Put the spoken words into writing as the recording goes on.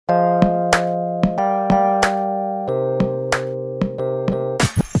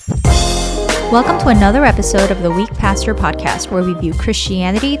Welcome to another episode of the Weak Pastor Podcast, where we view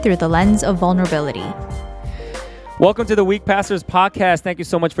Christianity through the lens of vulnerability. Welcome to the Weak Pastors Podcast. Thank you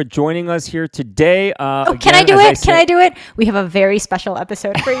so much for joining us here today. Can I do it? We have a very special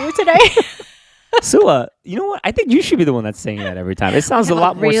episode for you today. Suah, you know what? I think you should be the one that's saying that every time. It sounds a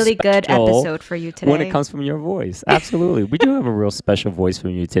lot more really good episode for you today when it comes from your voice. Absolutely. We do have a real special voice from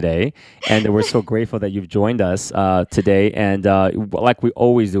you today, and we're so grateful that you've joined us today. And like we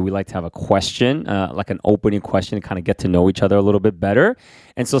always do, we like to have a question, like an opening question, to kind of get to know each other a little bit better.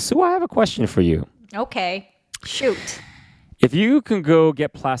 And so, Suah, I have a question for you. Okay. Shoot. If you can go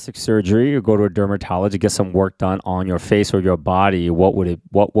get plastic surgery or go to a dermatologist to get some work done on your face or your body, what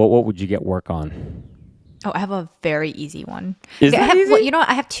would you get work on? Oh, I have a very easy one. Is that easy? Well,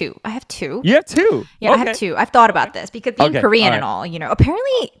 I have two. You have two? Yeah, okay. I have two. I've thought about this because being Korean and all,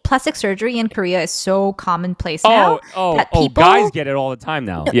 apparently plastic surgery in Korea is so commonplace now that people... guys get it all the time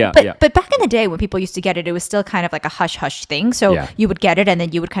now. But back in the day when people used to get it, it was still kind of like a hush-hush thing. So you would get it and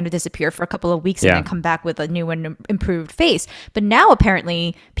then you would kind of disappear for a couple of weeks and then come back with a new and improved face. But now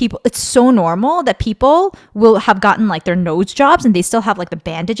apparently it's so normal that people will have gotten like their nose jobs and they still have like the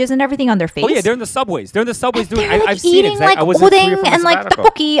bandages and everything on their face. Oh yeah, they're in the subways. Doing like I've seen it. Like odeng and like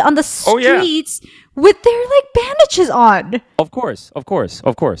tteokbokki on the streets with their like bandages on. Of course. What do you mean?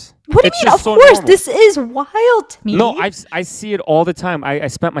 Of course, normal. This is wild to me. No, I see it all the time. I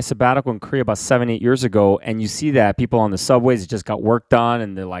spent my sabbatical in Korea about 7-8 years ago, and you see that people on the subways just got work done,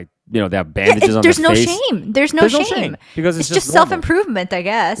 and they're like, they have bandages on their face. There's no shame because it's just self-improvement, I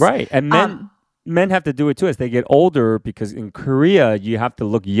guess. Right, and men have to do it too as they get older, because in Korea you have to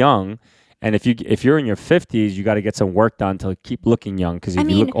look young. And if you're in your 50s, you got to get some work done to keep looking young, because if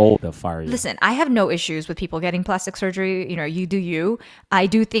you look old, they'll fire you. Listen, I have no issues with people getting plastic surgery. You do you. I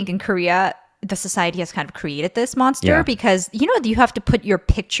do think in Korea, the society has kind of created this monster because, you have to put your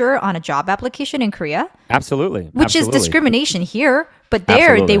picture on a job application in Korea. Absolutely. Which is discrimination here. But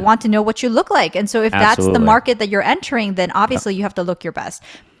there, they want to know what you look like. And so if that's the market that you're entering, then obviously you have to look your best.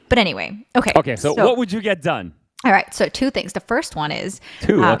 But anyway, okay. Okay, so what would you get done? All right, so two things. The first one is...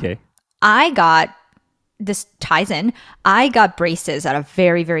 okay. This ties in. I got braces at a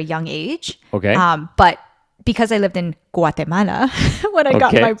very, very young age. Okay. But because I lived in Guatemala when I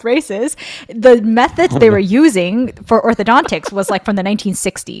got my braces, the methods they were using for orthodontics was like from the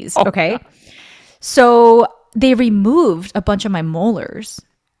 1960s. Okay. God. So they removed a bunch of my molars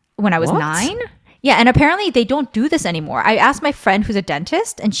when I was 9. Yeah, and apparently they don't do this anymore. I asked my friend who's a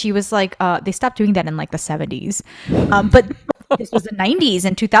dentist, and she was like, they stopped doing that in like the 70s. But this was the 90s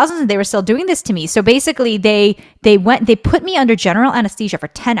and 2000s, and they were still doing this to me. So basically, they put me under general anesthesia for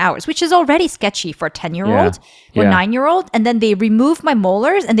 10 hours, which is already sketchy for a 10-year-old or 9-year-old. And then they removed my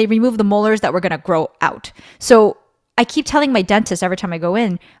molars, and they removed the molars that were going to grow out. So I keep telling my dentist every time I go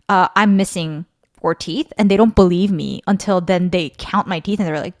in, I'm missing 4 teeth, and they don't believe me until then they count my teeth and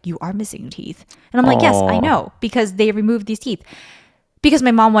they're like, you are missing teeth. And I'm like, yes, I know, because they removed these teeth because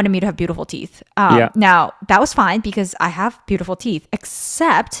my mom wanted me to have beautiful teeth. Now that was fine because I have beautiful teeth,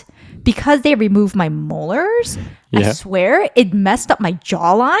 except because they removed my molars, I swear it messed up my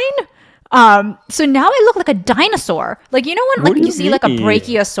jawline. So now I look like a dinosaur. Like, when like you see like a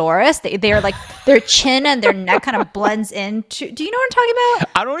brachiosaurus, they're like their chin and their neck kind of blends into. Do you know what I'm talking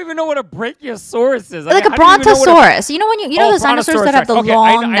about? I don't even know what a brachiosaurus is. Like a brontosaurus. When those dinosaurs that have the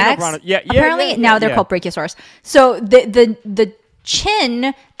long necks. Apparently now they're called brachiosaurus. So the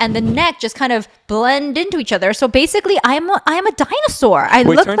chin and the neck just kind of blend into each other. So basically, I am a dinosaur. I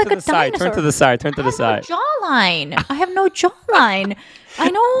look like a dinosaur. Turn to the side. Turn to the side. I have no jawline. I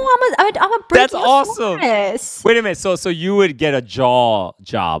know I'm a brachiosaurus. That's awesome. Wait a minute. So you would get a jaw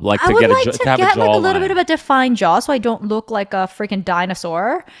job, like to get a little bit of a defined jaw, so I don't look like a freaking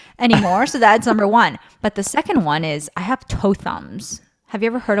dinosaur anymore. So that's number one. But the second one is I have toe thumbs. Have you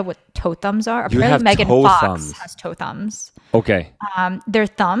ever heard of what toe thumbs are? Apparently Megan Fox has toe thumbs. Okay. They're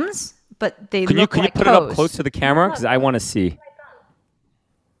thumbs, but they look like Can you put toes. it up close to the camera? Because I want to see.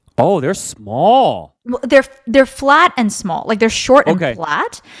 Oh, they're small. Well, they're flat and small. Like they're short and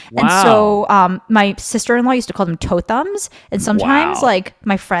flat. Wow. And so my sister-in-law used to call them toe thumbs. And sometimes like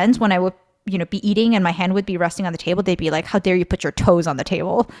my friends, when I would be eating and my hand would be resting on the table, they'd be like, how dare you put your toes on the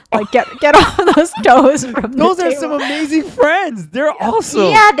table? Like get off those toes from those the are table. Some amazing friends. They're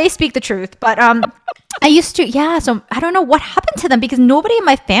awesome. Yeah, they speak the truth. But I used to, so I don't know what happened to them because nobody in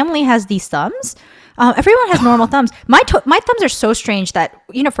my family has these thumbs. Everyone has normal thumbs. My thumbs are so strange that,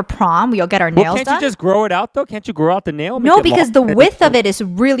 for prom, we'll get our nails done. Can't you just grow it out, though? Can't you grow out the nail? No, because the width of it is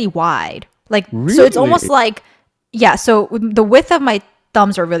really wide. Like, really? So it's almost like, so the width of my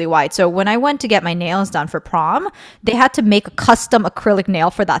thumbs are really wide. So when I went to get my nails done for prom, they had to make a custom acrylic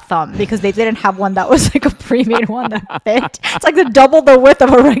nail for that thumb because they didn't have one that was like a pre-made one that fit. It's like the double the width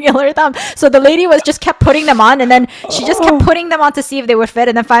of a regular thumb. So the lady was just kept putting them on, and then she just kept putting them on to see if they would fit.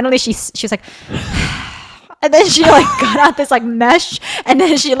 And then finally she was like, and then she like got out this like mesh, and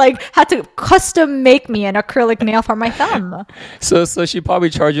then she like had to custom make me an acrylic nail for my thumb. So she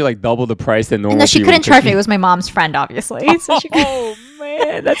probably charged you like double the price than normal. No, she couldn't charge me. It was my mom's friend, obviously. So she oh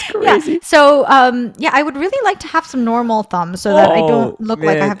man, that's crazy. Yeah. So I would really like to have some normal thumbs so that I don't look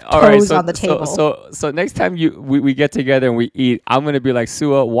like I have toes on the table. So next time we get together and we eat, I'm gonna be like,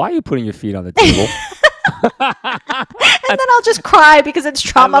 Suah, why are you putting your feet on the table? And then I'll just cry because it's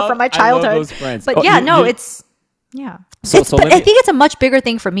trauma from my childhood. I love those friends. But it's but I think it's a much bigger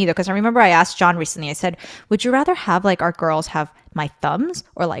thing for me though, because I remember I asked John recently, I said, would you rather have like our girls have my thumbs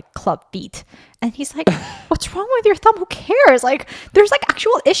or like club feet? And he's like, what's wrong with your thumb? Who cares? Like there's like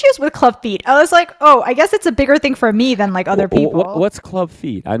actual issues with club feet. I was like, oh, I guess it's a bigger thing for me than like other people. What's club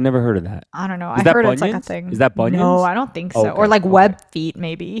feet? I've never heard of that. I don't know. I heard bunions? It's like a thing. Is that bunions? No, I don't think so. Or like web feet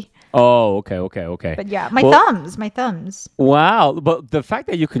maybe. Oh, okay. But yeah, my thumbs. Wow. But the fact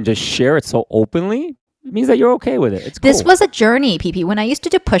that you can just share it so openly means that you're okay with it. It's cool. This was a journey, PP. When I used to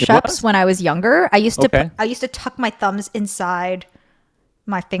do push-ups when I was younger, I used to tuck my thumbs inside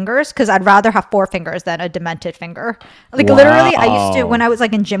my fingers because I'd rather have 4 fingers than a demented finger. Like literally, I used to when I was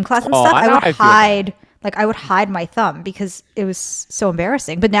like in gym class and stuff, I would hide my thumb because it was so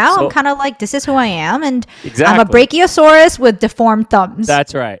embarrassing. But now I'm kind of like, this is who I am, and I'm a brachiosaurus with deformed thumbs.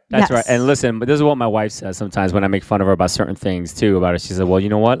 That's right. Right. And listen, but this is what my wife says sometimes when I make fun of her about certain things too about it. She said, well, you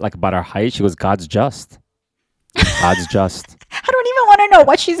know what? Like about our height, she goes, God's just. God's just. I don't even want to know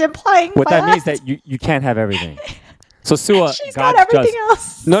what she's implying. What that means that you can't have everything. So Suah, she's got everything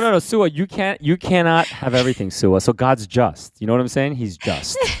else. No, Suah, you cannot have everything, Suah. So God's just. You know what I'm saying? He's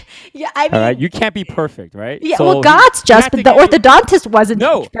just. Yeah, I mean, all right, you can't be perfect, right? Yeah, so well, God's just, but the orthodontist wasn't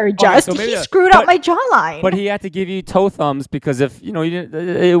very just. Okay, so he screwed up my jawline. But he had to give you toe thumbs because if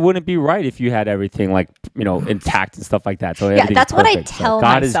it wouldn't be right if you had everything like intact and stuff like that. So yeah, that's what I tell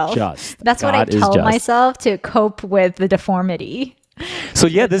myself. God is just. That's what I tell myself to cope with the deformity. So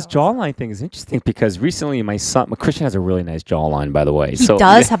yeah, this jawline thing is interesting because recently my Christian has a really nice jawline, by the way. He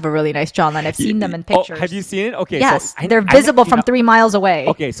does have a really nice jawline. I've seen them in pictures. Have you seen it? Okay. Yes, so they're visible from 3 miles away.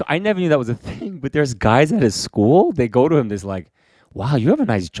 Okay, so I never knew that was a thing, but there's guys at his school, they go to him, there's like, wow, you have a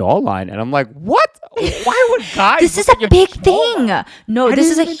nice jawline. And I'm like, what? Why would guys? This is a big thing. No,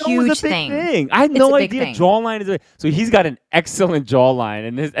 this is a huge thing. I had no idea jawline is. So he's got an excellent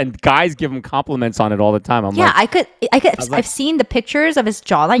jawline, and guys give him compliments on it all the time. I've seen the pictures of his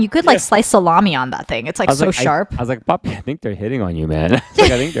jawline. You could like slice salami on that thing. It's like so sharp. I was like, Poppy, I think they're hitting on you, man. I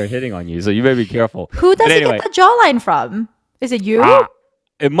think they're hitting on you. So you better be careful. Who does he get the jawline from? Is it you?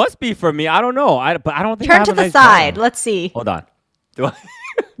 It must be for me. I don't know. But I don't think. Turn to the side. Let's see. Hold on.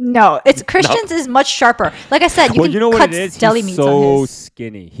 No, it's Christian's is much sharper. Like I said, you can cut deli meats on his.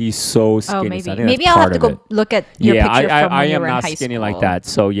 Skinny. He's so skinny. Oh, maybe. So Maybe I'll have to go look at your picture from when you were in high school. I am not skinny like that.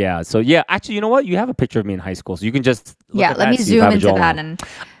 So yeah. Actually, you know what? You have a picture of me in high school, so you can just let me zoom into that, and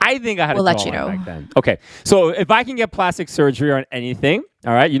I think I had we'll a let you know back then. Okay, so if I can get plastic surgery on anything,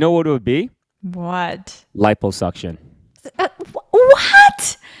 all right, you know what it would be? What? Liposuction.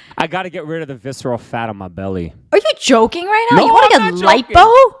 What? I got to get rid of the visceral fat on my belly. Are you joking right now? No, you want to get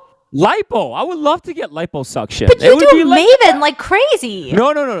lipo? Lipo. I would love to get liposuction. But you do Maven like crazy.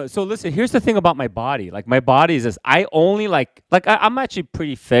 No. So listen, here's the thing about my body. Like my body is this. I only I'm actually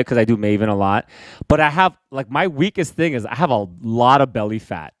pretty fit because I do Maven a lot. But I have my weakest thing is I have a lot of belly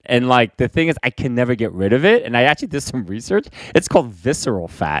fat. And the thing is I can never get rid of it. And I actually did some research. It's called visceral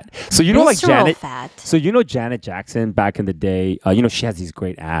fat. So visceral fat. So Janet Jackson back in the day, she has these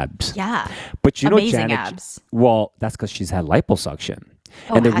great abs. Yeah. But amazing abs. Well, that's because she's had liposuction.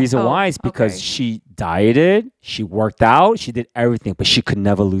 And the reason why is because she dieted, she worked out, she did everything, but she could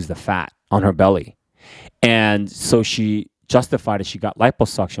never lose the fat on her belly. And so she justified it. She got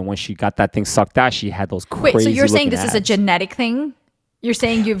liposuction. When she got that thing sucked out, she had those crazy Wait, so you're saying this abs. Is a genetic thing? You're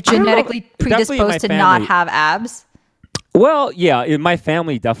saying you've genetically predisposed to not have abs? Well, yeah, in my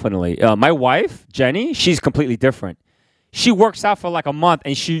family, definitely. My wife, Jenny, she's completely different. She works out for a month,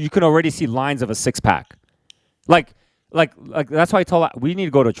 and you can already see lines of a six-pack. Like that's why I told her we need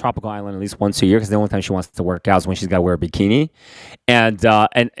to go to a tropical island at least once a year because the only time she wants to work out is when she's got to wear a bikini, and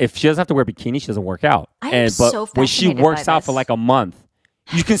if she doesn't have to wear a bikini, she doesn't work out. But when she works out for a month,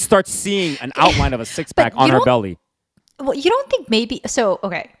 you can start seeing an outline of a six pack on her belly. Well, you don't think maybe so?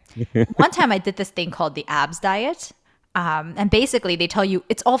 Okay, one time I did this thing called the abs diet, and basically they tell you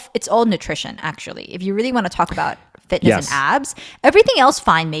it's all nutrition. Actually, if you really want to talk about fitness and abs. Everything else,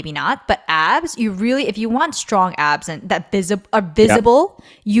 fine, maybe not. But abs, you really, if you want strong abs and that are visible,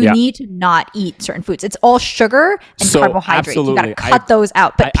 you need to not eat certain foods. It's all sugar and carbohydrates. You got to cut those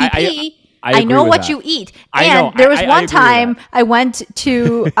out. But PP, I know what you eat. And there was one time I went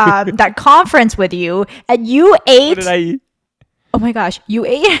to that conference with you, and you ate. What did I eat? Oh my gosh, you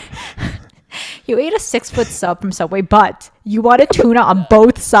ate. You ate a 6-foot sub from Subway, but you wanted tuna on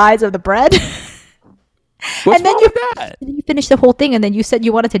both sides of the bread. And then you finished the whole thing, and then you said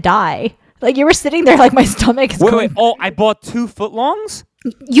you wanted to die. Like you were sitting there, like my stomach is going. Wait! Oh, I bought 2 footlongs.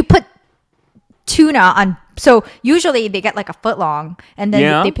 You put tuna on. So usually they get like a foot long, and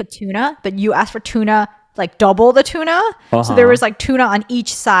then they put tuna. But you asked for tuna, like double the tuna. So there was like tuna on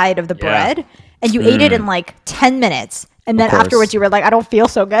each side of the bread, and you ate it in like 10 minutes. And then afterwards, you were like, "I don't feel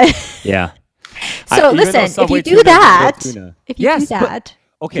so good." Yeah. So listen, if you do that,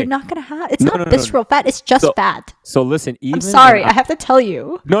 you're not gonna have. It's not visceral fat. It's just fat. So listen, I'm sorry, I have to tell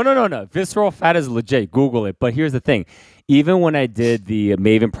you. No. Visceral fat is legit. Google it. But here's the thing: even when I did the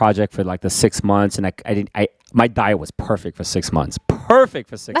Maven project for like the 6 months, and my diet was perfect for 6 months. Perfect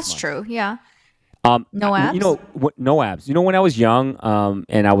for 6 months. That's true. Yeah. No abs. No abs. When I was young,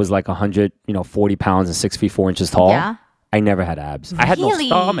 and I was like 140 pounds and 6 feet 4 inches tall. Yeah. I never had abs. Really? I had no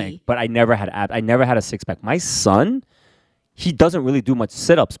stomach, but I never had abs. I never had a 6-pack. My son, he doesn't really do much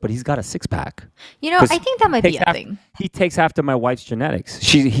sit-ups, but he's got a 6-pack. I think that might be a thing. He takes after my wife's genetics.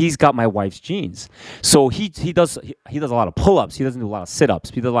 He's got my wife's genes. So he does a lot of pull-ups. He doesn't do a lot of sit-ups.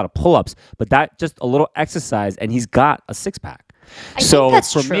 He does a lot of pull-ups, but that just a little exercise, and he's got a 6-pack. I think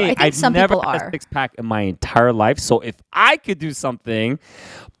that's true. Me, I've never had a 6-pack in my entire life. So if I could do something,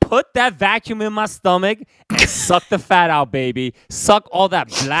 put that vacuum in my stomach and suck the fat out, baby. Suck all that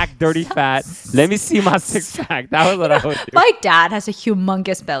black, dirty fat. Let me see my 6-pack. That was what I would do. My dad has a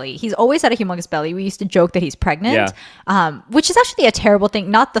humongous belly. He's always had a humongous belly. We used to joke that he's pregnant, which is actually a terrible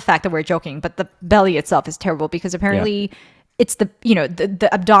thing. Not the fact that we're joking, but the belly itself is terrible because apparently... Yeah. It's the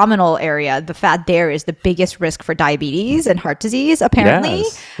abdominal area, the fat there is the biggest risk for diabetes and heart disease, apparently.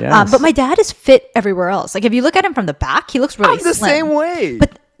 Yes. But my dad is fit everywhere else. Like if you look at him from the back, he looks really slim. I'm the same way.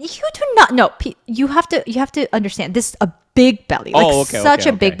 But you do not know. You have to understand. This is a big belly, like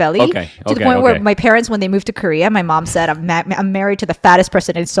a big belly, to the point where my parents, when they moved to Korea, my mom said, "I'm married to the fattest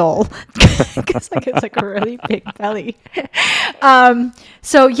person in Seoul," because it's like a really big belly.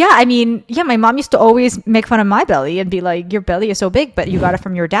 So my mom used to always make fun of my belly and be like, "Your belly is so big, but you got it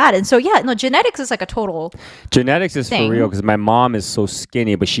from your dad." And so genetics is like a total. Genetics is thing. For real because my mom is so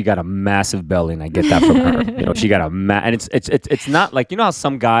skinny, but she got a massive belly, and I get that from her. She got and it's not like how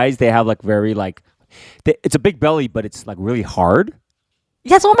some guys they have like very like. It's a big belly, but it's like really hard.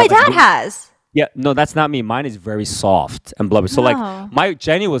 That's what my dad has. Yeah, no, that's not me. Mine is very soft and blubbery. So my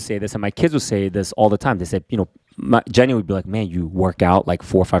Jenny will say this, and my kids will say this all the time. They say, Jenny would be like, "Man, you work out like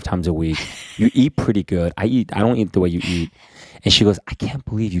 4 or 5 times a week. You eat pretty good. I don't eat the way you eat." And she goes, "I can't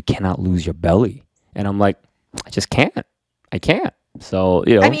believe you cannot lose your belly." And I'm like, "I just can't. I can't." So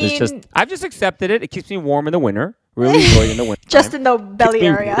it's just I've just accepted it. It keeps me warm in the winter. Really enjoy in the winter. Just in the belly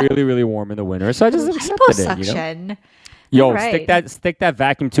area. Really, really warm in the winter. So I just accepted it. Yo, stick that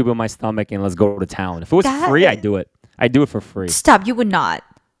vacuum tube in my stomach and let's go to town. If it was free, I'd do it. I'd do it for free. Stop, you would not.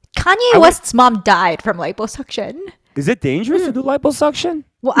 Kanye West's mom died from liposuction. Is it dangerous to do liposuction?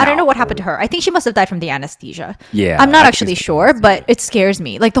 Well, I don't know what happened to her. I think she must have died from the anesthesia. Yeah. I'm not actually sure, but it scares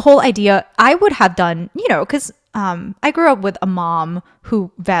me. Like the whole idea, I would have done, because I grew up with a mom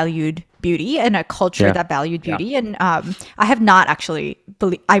who valued beauty and a culture that valued beauty. Yeah. And I have not actually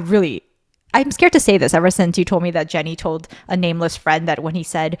I'm scared to say this ever since you told me that Jenny told a nameless friend that when he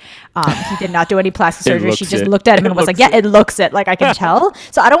said he did not do any plastic surgery, she just looked at him and was like, "Yeah, it looks it." Like I can tell.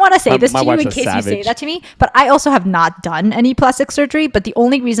 So I don't want to say this to you in case you say that to me. But I also have not done any plastic surgery. But the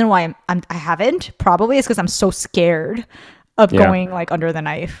only reason why I haven't probably is because I'm so scared of going like under the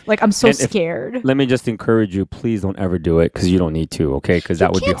knife. Like I'm so scared. Let me just encourage you, please don't ever do it because you don't need to. Okay, because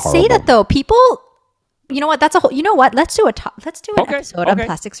that would be horrible. Say that though. People, you know what? That's a whole. You know what? Let's do an episode on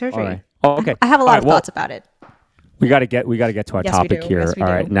plastic surgery. Right. Oh, okay. I have a lot of thoughts about it. We got to get to our topic here. Yes, all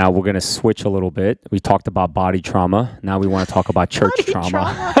right. Now we're going to switch a little bit. We talked about body trauma. Now we want to talk about church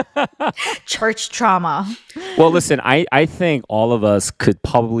trauma. Church trauma. Well, listen, I think all of us could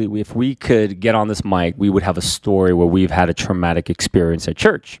probably, if we could get on this mic, we would have a story where we've had a traumatic experience at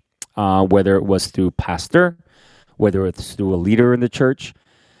church, whether it was through pastor, whether it's through a leader in the church.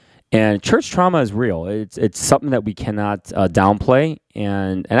 And church trauma is real. It's something that we cannot downplay.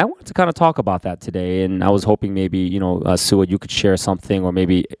 And I wanted to kind of talk about that today. And I was hoping maybe, Suah, you could share something, or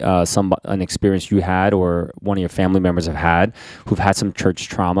maybe an experience you had or one of your family members have had who've had some church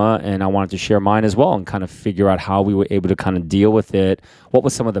trauma. And I wanted to share mine as well and kind of figure out how we were able to kind of deal with it. What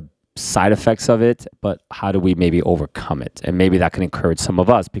was some of the side effects of it, but how do we maybe overcome it? And maybe that can encourage some of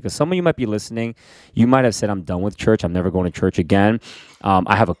us, because some of you might be listening. You might have said, I'm done with church. I'm never going to church again.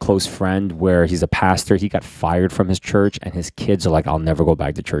 I have a close friend where he's a pastor. He got fired from his church, and his kids are like, I'll never go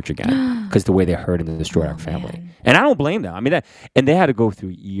back to church again because the way they hurt and destroyed our family. Man. And I don't blame them. I mean, and they had to go through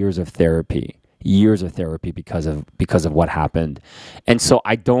years of therapy because of what happened. And so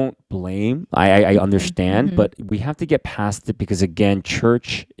I don't blame, I understand, but we have to get past it, because again,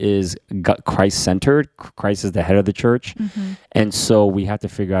 church is Christ-centered. Christ is the head of the church. And so we have to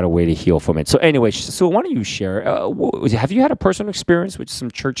figure out a way to heal from it. So anyway, so why don't you share, have you had a personal experience with some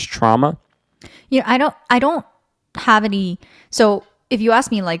church trauma? I don't have any, so if you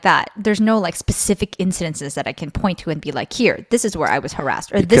ask me like that, there's no like specific incidences that I can point to and be like, here, this is where I was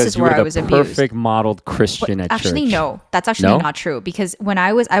harassed, or this is where I was abused. Perfect modeled Christian at church. Actually, no, that's actually not true, because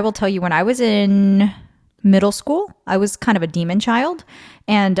I will tell you, when I was in middle school, I was kind of a demon child,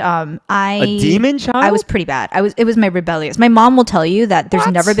 and a demon child? I was pretty bad. It was my rebellious. My mom will tell you that there's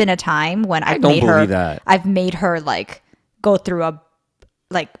never been a time when I've made her like go through a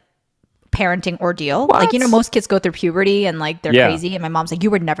like parenting ordeal. What? Like, most kids go through puberty and like they're crazy, and my mom's like,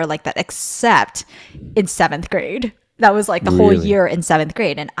 you were never like that except in 7th grade. That was like the whole year in 7th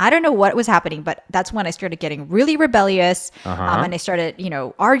grade. And I don't know what was happening, but that's when I started getting really rebellious. And I started,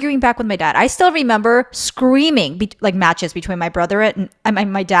 arguing back with my dad. I still remember screaming like matches between my brother and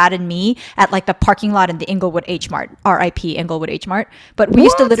my dad and me at like the parking lot in the Inglewood H Mart, RIP Inglewood H Mart. But we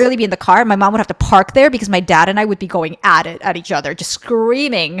used to literally be in the car, and my mom would have to park there because my dad and I would be going at each other, just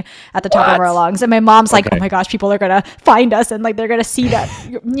screaming at the top of our lungs. And my mom's like, oh my gosh, people are going to find us, and like they're going to see that,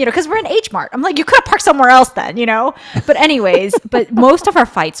 because we're in H Mart. I'm like, you could have parked somewhere else then, But anyways, but most of our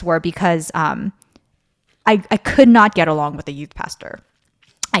fights were because I could not get along with the youth pastor.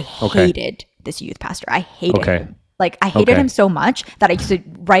 I hated this youth pastor. I hated him. Like, I hated him so much that I used to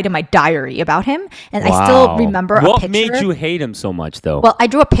write in my diary about him. And I still remember a picture. What made you hate him so much, though? Well, I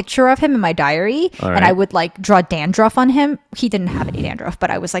drew a picture of him in my diary, and I would like draw dandruff on him. He didn't have any dandruff, but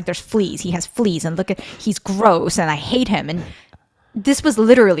I was like, there's fleas. He has fleas, and he's gross, and I hate him. And this was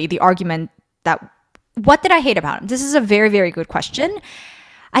literally the argument that, what did I hate about him? This is a very, very good question.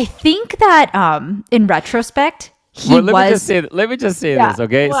 I think that in retrospect, let me just say this,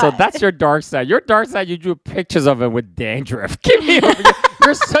 okay? What? So that's your dark side. Your dark side, you drew pictures of him with dandruff. Give me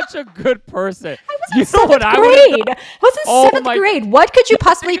You're such a good person. I was in 7th grade. I was in 7th grade. What could you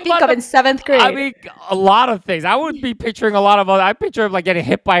possibly think of in 7th grade? I mean, a lot of things. I would be picturing a lot of other. I picture him like getting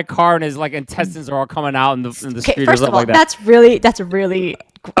hit by a car and his like intestines are all coming out in the street or something like that. That's really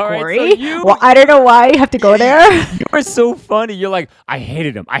gory. So well, I don't know why you have to go there. You were so funny. You're like, I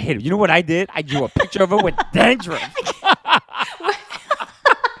hated him. You know what I did? I drew a picture of him with dandruff.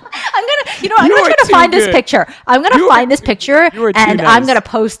 I'm gonna try to find this picture. I'm gonna find this picture, and I'm gonna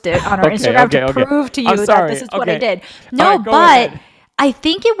post it on our Instagram to prove to you that this is what I did. No, right, but ahead. I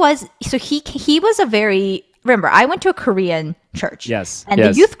think it was, so he was a very, remember, I went to a Korean church. Yes. And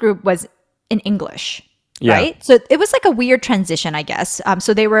the youth group was in English. Yeah. Right? So it was like a weird transition, I guess.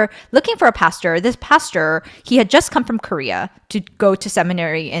 So they were looking for a pastor. This pastor, he had just come from Korea to go to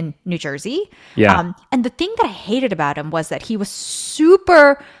seminary in New Jersey. Yeah. And the thing that I hated about him was that he was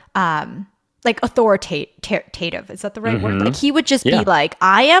super like authoritative. Is that the right word? Like, he would just be like,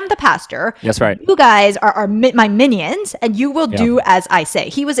 I am the pastor. That's right. You guys are my minions, and you will do as I say.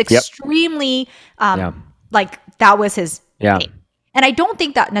 He was extremely like, that was his thing. And I don't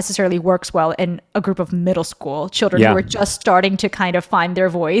think that necessarily works well in a group of middle school children who are just starting to kind of find their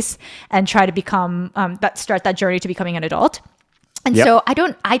voice and try to become, start that journey to becoming an adult. And so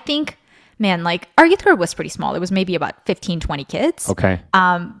I think, man, like, our youth group was pretty small. It was maybe about 15, 20 kids. Okay.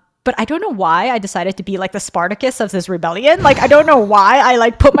 But I don't know why I decided to be like the Spartacus of this rebellion. Like, I don't know why I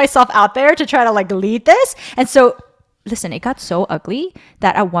like put myself out there to try to like lead this. And so, listen, it got so ugly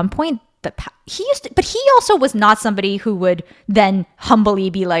that at one point, but he also was not somebody who would then humbly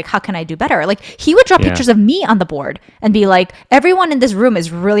be like, how can I do better? Like, he would draw pictures of me on the board and be like, everyone in this room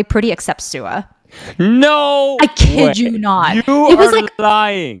is really pretty except Suah. No, I kid you not. It was like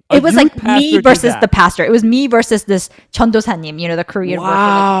lying. It was like me versus the pastor. It was me versus this Chondosanim, the Korean word for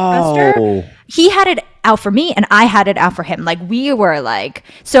like pastor. He had it out for me, and I had it out for him. Like, we were like,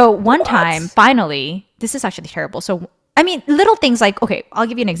 so one time, finally, this is actually terrible. So I mean, little things like, okay, I'll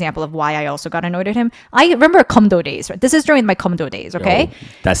give you an example of why I also got annoyed at him. I remember Komdo days, right? This is during my Komdo days, okay? Oh,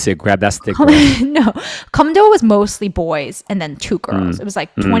 that's it. Grab that stick. Girl. No, Komdo was mostly boys and then 2 girls. It was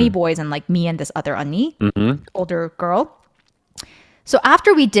like 20 boys and like me and this other Anni, older girl. So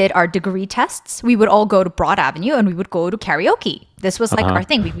after we did our degree tests, we would all go to Broad Avenue and we would go to karaoke. This was like our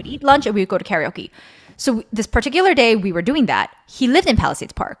thing. We would eat lunch and we would go to karaoke. So this particular day we were doing that. He lived in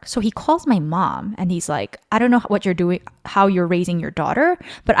Palisades Park. So he calls my mom and he's like, I don't know what you're doing, how you're raising your daughter,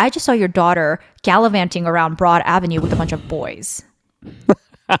 but I just saw your daughter gallivanting around Broad Avenue with a bunch of boys.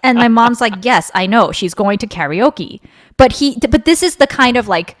 And my mom's like, yes, I know. She's going to karaoke. But this is the kind of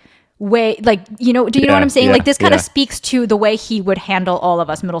like way, like, you know, do you know what I'm saying? Like this kind of speaks to the way he would handle all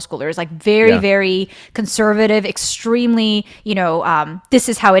of us middle schoolers, like very, very conservative, extremely, you know, this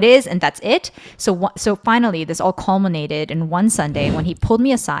is how it is and that's it. So finally, this all culminated in one Sunday when he pulled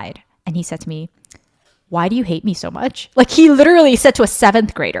me aside and he said to me, why do you hate me so much? Like he literally said to a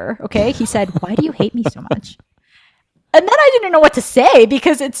 7th grader, okay? He said, why do you hate me so much? And then I didn't know what to say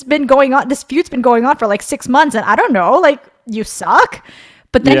because it's been going on, this feud's been going on for like 6 months and I don't know, like you suck.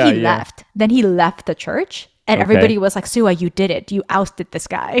 But then he left. Then he left the church and everybody was like, Suah, you did it. You ousted this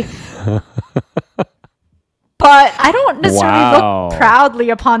guy. But I don't necessarily look proudly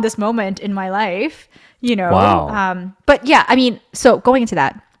upon this moment in my life, you know. But yeah, I mean, so going into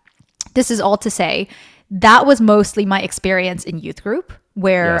that, this is all to say that was mostly my experience in youth group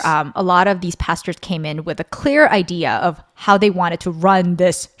where a lot of these pastors came in with a clear idea of how they wanted to run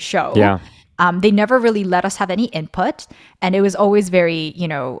this show. Yeah. They never really let us have any input. And it was always very, you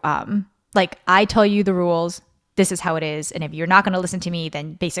know, like I tell you the rules, this is how it is. And if you're not going to listen to me,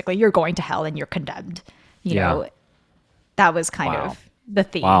 then basically you're going to hell and you're condemned. You know, that was kind of the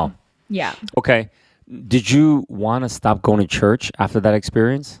theme. Wow. Yeah. Okay. Did you want to stop going to church after that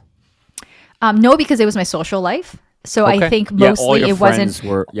experience? No, because it was my social life. So I think mostly it wasn't.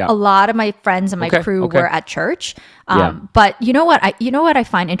 A lot of my friends and my crew were at church. But you know what? I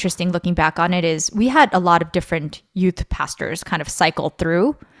find interesting looking back on it is we had a lot of different youth pastors kind of cycle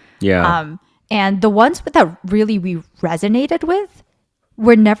through. Yeah. And the ones that really we resonated with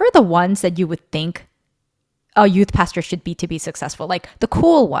were never the ones that you would think a youth pastor should be to be successful. Like the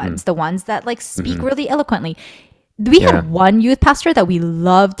cool ones, the ones that like speak really eloquently. We had one youth pastor that we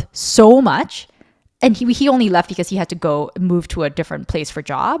loved so much. And he only left because he had to move to a different place for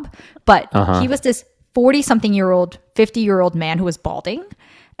job. But he was this 40-something-year-old, 50-year-old man who was balding.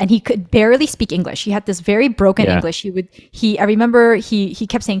 And he could barely speak English. He had this very broken English. I remember he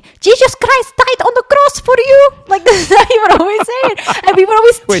kept saying, Jesus Christ died on the cross for you. Like this is how he would always say it. And we would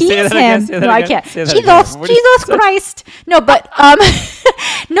always tease him. No, I can't. Jesus Christ. No, but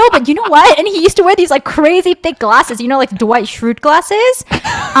you know what? And he used to wear these like crazy thick glasses, you know, like Dwight Schrute glasses.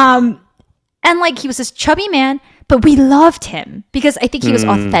 And like he was this chubby man, but we loved him because I think he was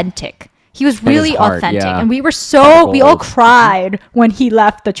authentic. He was really authentic. And we were we all cried when he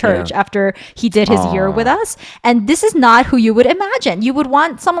left the church after he did his year with us. And this is not who you would imagine. You would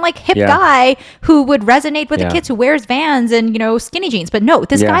want someone like hip guy who would resonate with the kids, who wears Vans and, you know, skinny jeans. But no,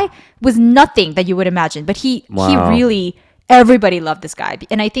 this guy was nothing that you would imagine. But he really, everybody loved this guy.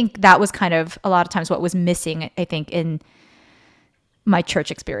 And I think that was kind of a lot of times what was missing, I think, in my church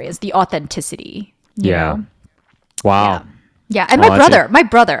experience, the authenticity. You know? Wow. Yeah. And my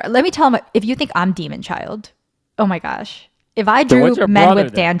brother, let me tell him, if you think I'm demon child, oh my gosh. If I drew men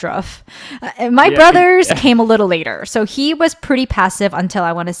with dandruff, my brothers came a little later. So he was pretty passive until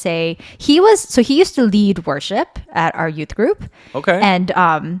I want to say he used to lead worship at our youth group. Okay. And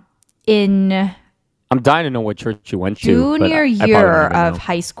I'm dying to know what church you went to. Junior year of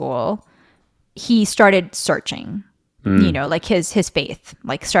high school, he started searching. You know, like his faith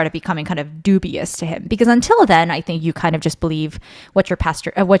like started becoming kind of dubious to him, because until then I think you kind of just believe what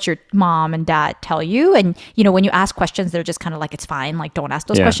your mom and dad tell you, and you know, when you ask questions they're just kind of like, it's fine, like don't ask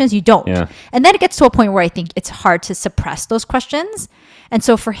those questions. You don't. And then it gets to a point where I think it's hard to suppress those questions. And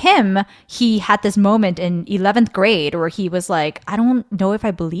so for him, he had this moment in 11th grade where he was like, I don't know if I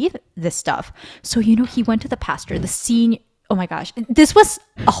believe this stuff. So, you know, he went to the pastor, the senior. Oh my gosh, this was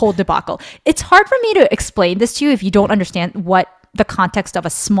a whole debacle. It's hard for me to explain this to you if you don't understand what the context of a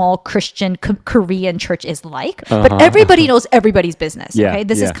small Christian Korean church is like. But everybody knows everybody's business. Okay,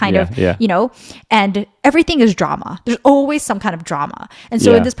 this is kind of, you know, and everything is drama. There's always some kind of drama. And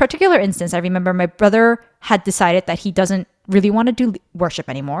so in this particular instance, I remember my brother had decided that he doesn't really want to do worship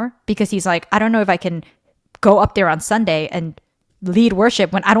anymore, because he's like, I don't know if I can go up there on Sunday and lead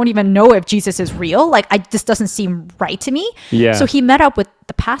worship when I don't even know if Jesus is real. Like, this doesn't seem right to me. So he met up with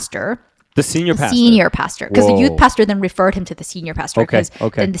the pastor The senior pastor. Senior pastor, because the youth Whoa. pastor then referred him to the senior pastor. Okay, Because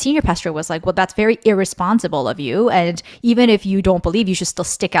okay. then the senior pastor was like, "Well, that's very irresponsible of you, and even if you don't believe, you should still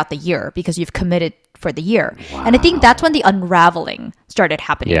stick out the year because you've committed for the year." And I think that's when the unraveling started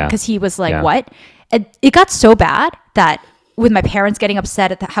happening, Yeah. because he was like, Yeah. "What?" And it got so bad that with my parents getting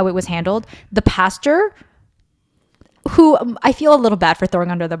upset at how it was handled, the pastor, who I feel a little bad for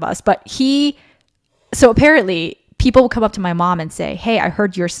throwing under the bus, but so apparently people would come up to my mom and say, "Hey, I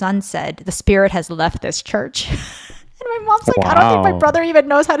heard your son said the spirit has left this church." And my mom's like, "I don't think my Wow. brother even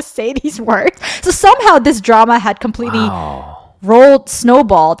knows how to say these words." So somehow this drama had completely Wow.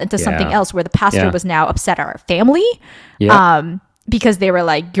 snowballed into something Yeah. else, where the pastor Yeah. was now upset at our family. Yeah. Because they were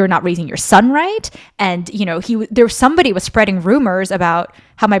like, "You're not raising your son right," and somebody was spreading rumors about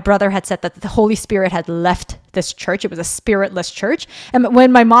how my brother had said that the Holy Spirit had left this church. It was a spiritless church. And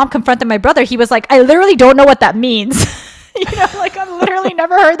when my mom confronted my brother, he was like, "I literally don't know what that means." Like, I've literally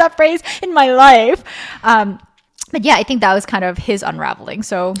never heard that phrase in my life. But yeah, I think that was kind of his unraveling.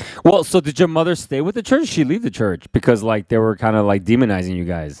 So Well, so did your mother stay with the church? Or did she leave the church because like they were kind of like demonizing you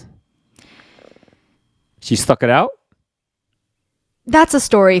guys? She stuck it out. that's a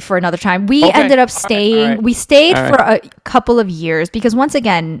story for another time. We Okay. ended up All right. staying. All right. We stayed All for a couple of years because, once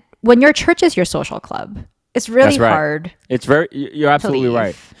again, when your church is your social club, it's really That's right. hard. It's you're absolutely leave.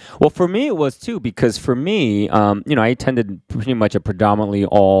 right. Well, for me, it was too, because for me, I attended pretty much a predominantly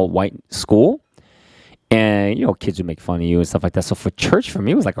all white school. And, kids would make fun of you and stuff like that. So for church, for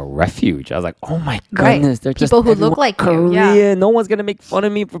me, it was like a refuge. I was like, oh my Right. goodness. They're just People who look everyone like you, Korean. yeah. No one's going to make fun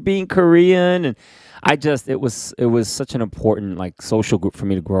of me for being Korean. And it was such an important like social group for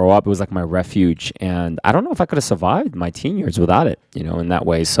me to grow up. It was like my refuge. And I don't know if I could have survived my teen years without it, in that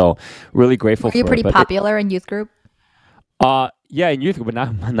way. So really grateful Were you for pretty it. But popular in youth group? yeah, in youth group, but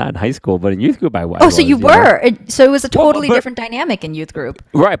not in high school, but in youth group I was. Oh, so you know. were. So it was a Well, totally but- different dynamic in youth group.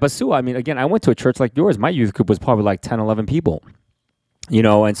 Right, but Sue, I mean, again, I went to a church like yours. My youth group was probably like 10, 11 people.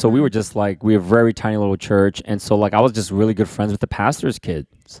 And so we were just like, we were a very tiny little church. And so like I was just really good friends with the pastor's kids.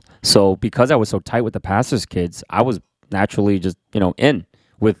 So because I was so tight with the pastor's kids, I was naturally just, in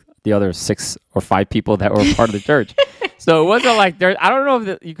with the other 6 or 5 people that were part of the church. So it wasn't like I don't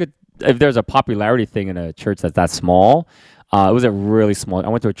know if there's a popularity thing in a church that's that small. It was a really small. I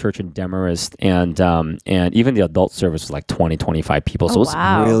went to a church in Demarest, and even the adult service was like 20, 25 people. So Oh, it was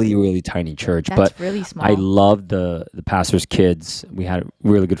wow. a really, really tiny church. That's but really small. I loved the pastor's kids. We had a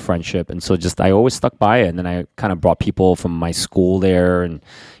really good friendship, and so I always stuck by it. And then I kind of brought people from my school there, and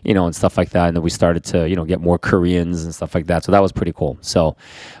and stuff like that. And then we started to get more Koreans and stuff like that. So that was pretty cool. So,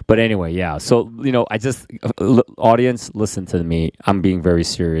 but anyway, yeah. So I just audience, listen to me. I'm being very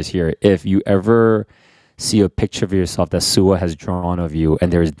serious here. If you ever see a picture of yourself that Suah has drawn of you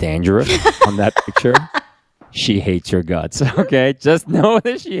and there's dandruff on that picture, she hates your guts. Okay, just know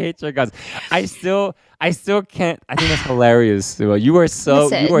that she hates your guts. I still can't. I think that's hilarious, Suah. You are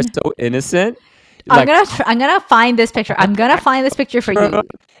so innocent. I'm gonna find this picture. I'm gonna find this picture for you,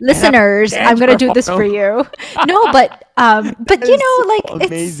 listeners. I'm gonna do this for you. No, but like so it's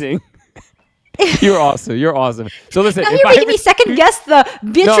amazing. You're awesome. You're awesome. So listen, now if you're I making me second guess the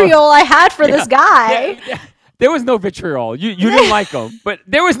vitriol I had for this guy. Yeah. There was no vitriol. You didn't like him, but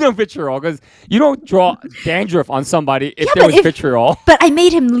there was no vitriol because you don't draw dandruff on somebody if there was vitriol. But I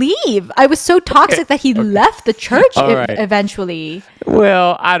made him leave. I was so toxic that he left the church Right. eventually.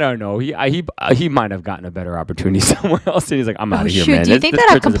 Well, I don't know. He might have gotten a better opportunity somewhere else, and he's like, "I'm out of here, man." Do you think that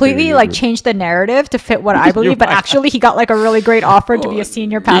I've completely like changed the narrative to fit what I believe? But actually, he got like a really great offer to be a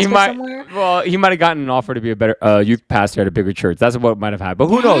senior pastor somewhere. Well, he might have gotten an offer to be a better youth pastor at a bigger church. That's what might have happened. But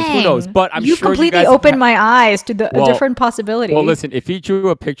who knows? Who knows? But I'm You've sure completely you guys opened my eyes to a different possibility. Well, listen, if he drew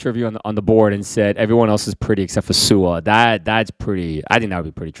a picture of you on the board and said everyone else is pretty except for Suah, that's pretty. I think that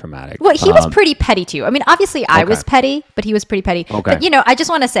would be pretty traumatic. Well, he was pretty petty too. I mean, obviously, I was petty, but he was pretty petty. Okay. But I just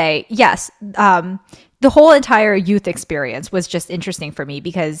want to say, yes, the whole entire youth experience was just interesting for me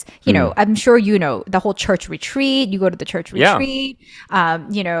because I'm sure the whole church retreat. You go to the church retreat.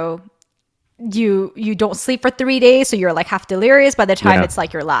 You don't sleep for 3 days, so you're like half delirious by the time it's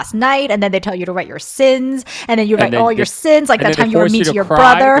like your last night, and then they tell you to write your sins, and then you write all your sins, like that time you were mean to your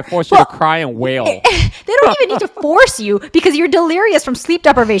brother. They force you to cry and wail. They don't even need to force you because you're delirious from sleep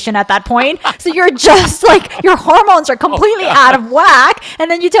deprivation at that point. So you're just like your hormones are completely out of whack,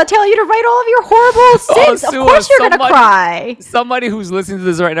 and then you tell you to write all of your horrible sins. Of course you're gonna cry. Somebody who's listening to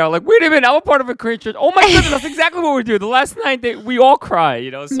this right now, like, wait a minute, I'm a part of a Korean church. Oh my goodness, that's exactly what we do. The last night we all cry.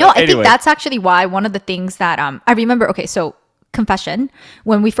 So no, I think that's actually why one of the things that I remember. Okay, so confession.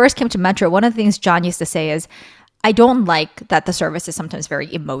 When we first came to Metro, one of the things John used to say is, I don't like that the service is sometimes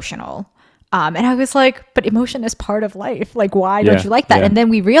very emotional. And I was like, but emotion is part of life. Like, why don't Yeah. you like that? Yeah. And then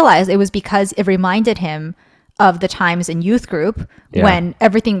we realized it was because it reminded him of the times in youth group Yeah. when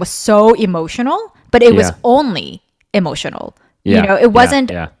everything was so emotional, but it was Yeah. only emotional. Yeah. It Yeah. wasn't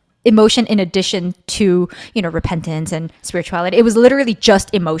Yeah. emotion in addition to, repentance and spirituality. It was literally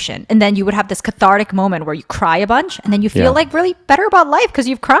just emotion. And then you would have this cathartic moment where you cry a bunch and then you feel Yeah. like really better about life because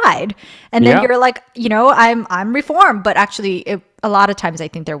you've cried. And then Yeah. you're like, I'm reformed. But actually a lot of times I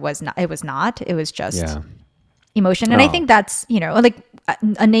think it was not. It was just Yeah. emotion. And I Oh. think that's, like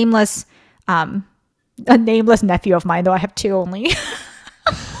a nameless nephew of mine, though I have two only.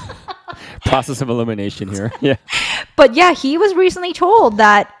 Process of elimination here. Yeah. But yeah, he was recently told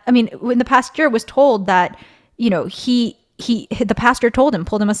that, in the past year was told that, the pastor pulled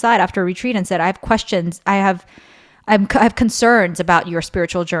him aside after a retreat and said, I have questions. I have concerns about your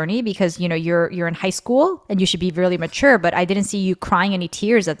spiritual journey because, you're in high school and you should be really mature, but I didn't see you crying any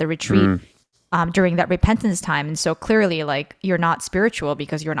tears at the retreat during that repentance time. And so clearly, like, you're not spiritual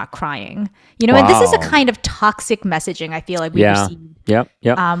because you're not crying, and this is a Wow. kind of toxic messaging I feel like we Yeah. receive, Yep.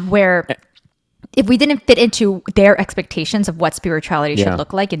 Yep. where if we didn't fit into their expectations of what spirituality Yeah. should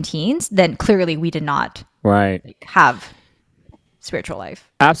look like in teens, then clearly we did not Right. have spiritual life.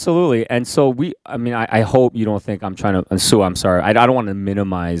 Absolutely. And so I hope you don't think I'm trying to, and Sue, I'm sorry. I don't want to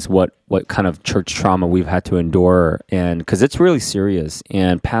minimize what kind of church trauma we've had to endure. And because it's really serious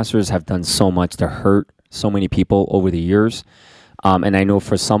and pastors have done so much to hurt so many people over the years. And I know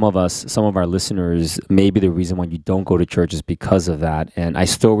for some of our listeners, maybe the reason why you don't go to church is because of that. And I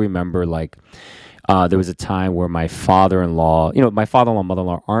still remember there was a time where my father-in-law,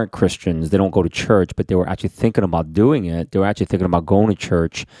 mother-in-law aren't Christians. They don't go to church, but they were actually thinking about doing it. They were actually thinking about going to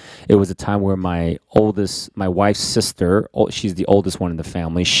church. It was a time where my wife's sister, she's the oldest one in the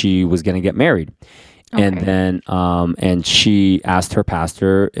family, she was going to get married. Okay. And then, and she asked her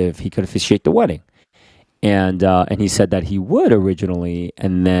pastor if he could officiate the wedding. And he said that he would originally,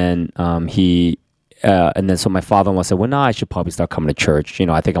 and then so my father-in-law said, well, no, I should probably start coming to church.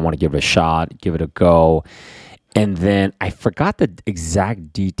 I think I want to give it a shot, give it a go. And then I forgot the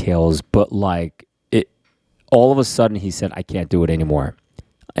exact details, but all of a sudden he said, I can't do it anymore.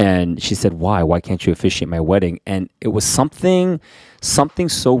 And she said, why? Why can't you officiate my wedding? And it was something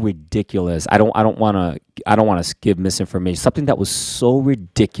so ridiculous. I don't want to give misinformation. Something that was so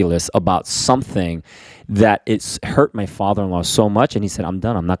ridiculous about something that it's hurt my father-in-law so much. And he said, I'm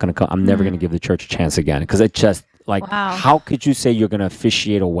done. I'm not going to come. I'm never going to give the church a chance again. Because it just Wow. How could you say you're going to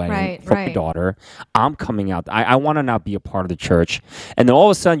officiate a wedding for my right. daughter? I'm coming out. I want to not be a part of the church. And then all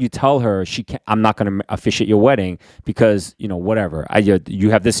of a sudden you tell her I'm not going to officiate your wedding because, whatever.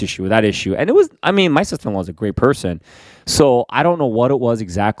 You have this issue or that issue. And it was, my sister-in-law is a great person. So I don't know what it was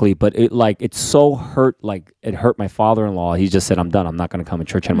exactly, but it so hurt, it hurt my father-in-law. He just said, I'm done. I'm not going to come to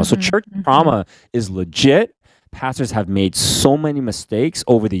church anymore. So church trauma is legit. Pastors have made so many mistakes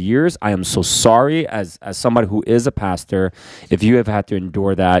over the years. I am so sorry as somebody who is a pastor. If you have had to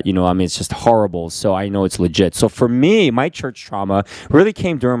endure that, it's just horrible. So I know it's legit. So for me, my church trauma really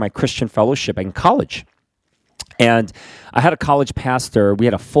came during my Christian fellowship in college. And I had a college pastor. We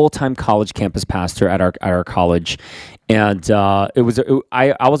had a full-time college campus pastor at our college, and I was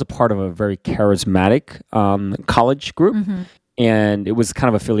a part of a very charismatic college group, and it was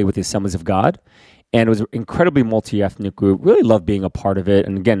kind of affiliated with the Assemblies of God. And it was an incredibly multi-ethnic group. Really loved being a part of it.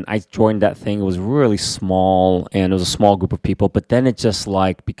 And again, I joined that thing. It was really small, and it was a small group of people. But then it just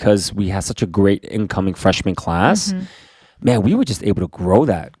because we had such a great incoming freshman class, man, we were just able to grow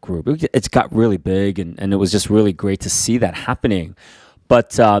that group. It's got really big, and it was just really great to see that happening.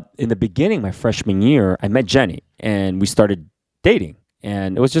 But in the beginning, my freshman year, I met Jenny, and we started dating.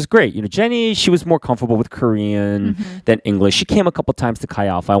 And it was just great. Jenny, she was more comfortable with Korean than English. She came a couple times to Chi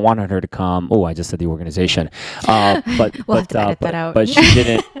Alpha. I wanted her to come. Oh, I just said the organization. We'll have to edit that out. But she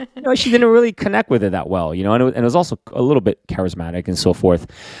didn't. She didn't really connect with it that well. And it was also a little bit charismatic and so forth.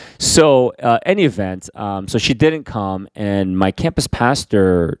 So, any event, so she didn't come, and my campus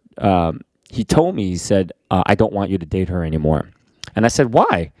pastor, he told me, he said, I don't want you to date her anymore. And I said,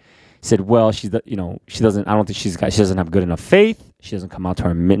 why? He said, well, she doesn't, I don't think she doesn't have good enough faith. She doesn't come out to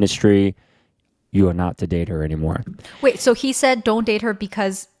our ministry. You are not to date her anymore. Wait, so he said don't date her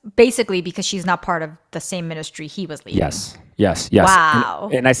because she's not part of the same ministry he was leading. Yes.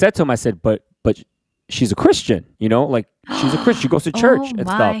 Wow. And I said to him, I said, but she's a Christian, she's a Christian. She goes to church and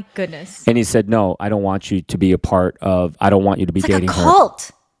stuff. Oh my goodness. And he said, no, I don't want you to be a part of, I don't want you to be dating her. It's like a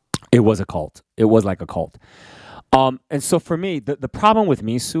cult. It was a cult. It was like a cult. And so for me, the problem with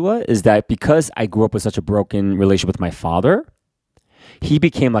me, Suah, is that because I grew up with such a broken relationship with my father, he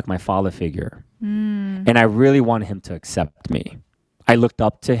became like my father figure. And I really wanted him to accept me. I looked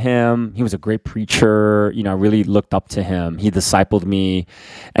up to him. He was a great preacher. I really looked up to him. He discipled me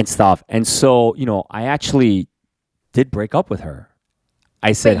and stuff. And so, I actually did break up with her.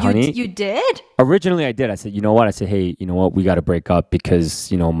 I said, honey. You did? Originally, I did. I said, you know what? I said, hey, you know what? We got to break up because,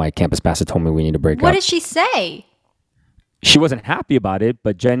 my campus pastor told me we need to break up. What did she say? She wasn't happy about it,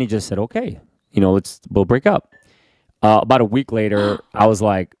 but Jenny just said, okay, we'll break up. About a week later, I was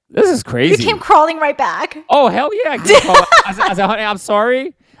like, this is crazy. You came crawling right back. Oh, hell yeah. I said, honey, I'm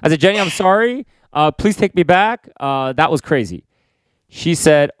sorry. I said, Jenny, I'm sorry. Please take me back. That was crazy. She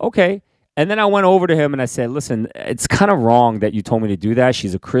said, okay. And then I went over to him and I said, listen, it's kind of wrong that you told me to do that.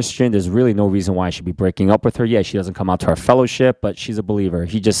 She's a Christian. There's really no reason why I should be breaking up with her. Yeah, she doesn't come out to our fellowship, but she's a believer.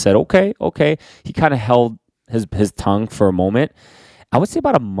 He just said, okay. He kind of held his tongue for a moment. I would say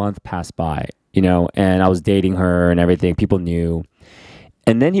about a month passed by, and I was dating her and everything. People knew.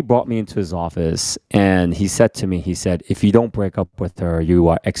 And then he brought me into his office and he said to me, if you don't break up with her, you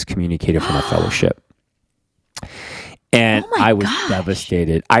are excommunicated from our fellowship. And I was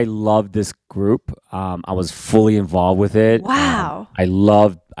devastated. I loved this group. I was fully involved with it. Wow.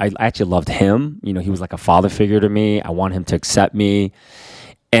 I actually loved him. He was like a father figure to me. I want him to accept me.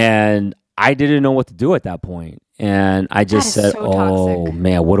 And I didn't know what to do at that point. And I just said, oh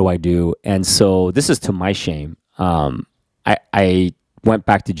man, what do I do? And so this is to my shame. I went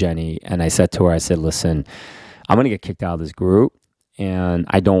back to Jenny and I said to her, listen, I'm going to get kicked out of this group. And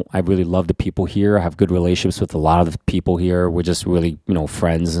I really love the people here. I have good relationships with a lot of the people here. We're just really,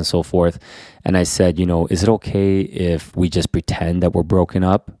 friends and so forth. And I said, is it okay if we just pretend that we're broken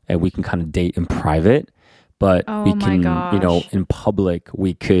up and we can kind of date in private? But we can, in public,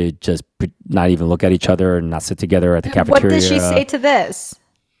 we could just not even look at each other and not sit together at the cafeteria. What did she say to this?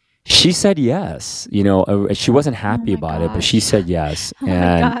 She said yes. She wasn't happy about it, but she said yes. Oh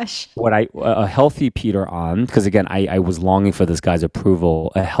my gosh. What a healthy Peter because again, I was longing for this guy's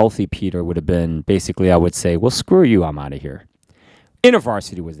approval. A healthy Peter would have been basically, I would say, well, screw you, I'm out of here.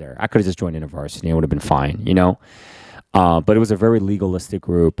 InterVarsity was there. I could have just joined InterVarsity. It would have been fine, But it was a very legalistic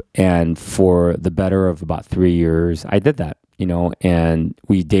group. And for the better of about 3 years, I did that, and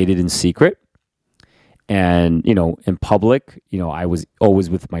we dated in secret. And, in public, I was always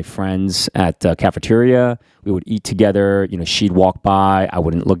with my friends at the cafeteria. We would eat together. She'd walk by. I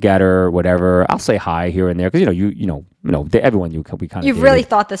wouldn't look at her, whatever. I'll say hi here and there because, everyone we kind of. You've really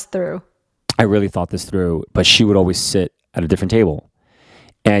thought this through. I really thought this through, but she would always sit at a different table.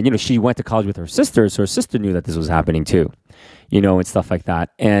 And, she went to college with her sister, so her sister knew that this was happening too, and stuff like that.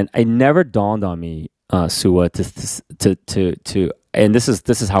 And it never dawned on me, Suah, to and this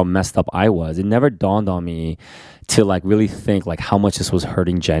is how messed up I was. It never dawned on me to really think how much this was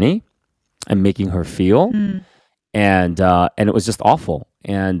hurting Jenny and making her feel, and it was just awful.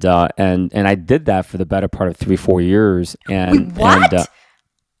 And I did that for the better part of 3-4 years. And wait, what?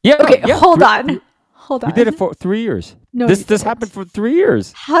 And, hold on. We did it for 3 years. No, this happened for 3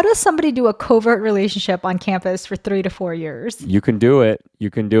 years. How does somebody do a covert relationship on campus for 3 to 4 years? You can do it.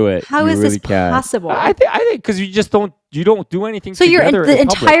 How is this possible? I think because you don't do anything. So you're in the public.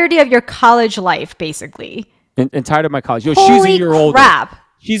 entirety of your college life, basically. Entirety of my college. Holy she's a year crap. older.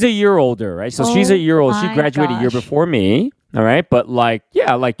 She's a year older, right? So she's a year old. She graduated a year before me. All right, but I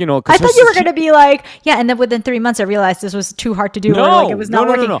thought you were going to be and then within 3 months I realized this was too hard to do. No, it was not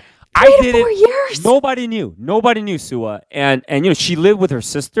working. No. I did 4 it. years. Nobody knew Suah, and she lived with her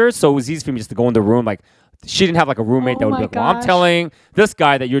sister, so it was easy for me just to go in the room. She didn't have a roommate that would be like, well, I'm telling this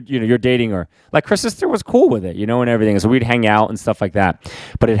guy that you're dating her. Her sister was cool with it, and everything. So we'd hang out and stuff like that.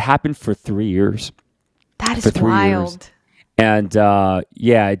 But it happened for 3 years. That is wild. Years. And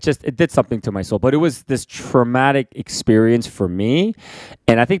it did something to my soul. But it was this traumatic experience for me,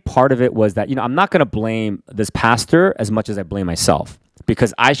 and I think part of it was that I'm not going to blame this pastor as much as I blame myself.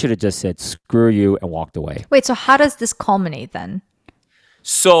 Because I should have just said, screw you, and walked away. Wait, so how does this culminate then?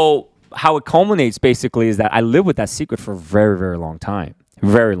 So how it culminates basically is that I lived with that secret for a very, very long time.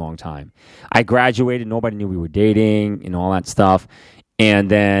 Very long time. I graduated. Nobody knew we were dating and all that stuff. And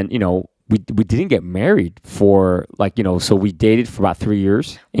then, we didn't get married for so we dated for about 3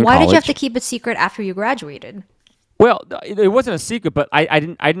 years in Why college. did you have to keep it secret after you graduated? Well, it wasn't a secret, but I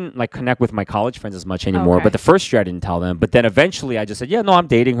didn't connect with my college friends as much anymore. Okay. But the first year I didn't tell them. But then eventually I just said, yeah, no, I'm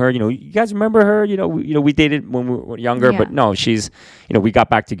dating her. You guys remember her? We dated when we were younger, but no, she's, we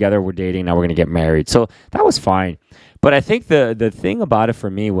got back together. We're dating. Now we're going to get married. So that was fine. But I think the thing about it for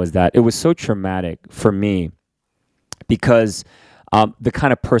me was that it was so traumatic for me because the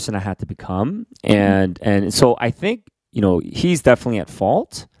kind of person I had to become. And so I think, he's definitely at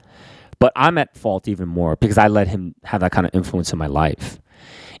fault. But I'm at fault even more because I let him have that kind of influence in my life.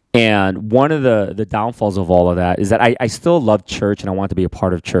 And one of the downfalls of all of that is that I still loved church and I wanted to be a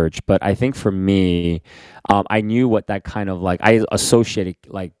part of church. But I think for me, I knew what that kind of like, I associated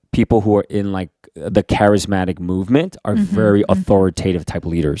like people who are in like the charismatic movement are very authoritative type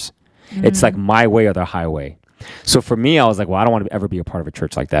leaders. It's like my way or the highway. So for me, I was like, well, I don't want to ever be a part of a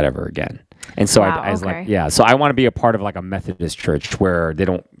church like that ever again. And so I was like, yeah, so I want to be a part of like a Methodist church where they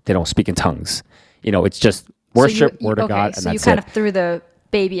don't speak in tongues. It's just worship, word of God, and so that's you kind it. of threw the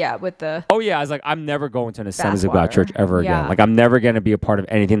baby out with the Oh yeah, I was like, I'm never going to an Assemblies of God church ever again. Like I'm never going to be a part of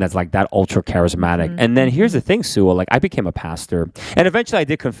anything that's like that ultra charismatic. And then here's the thing, Suah, like I became a pastor, and eventually I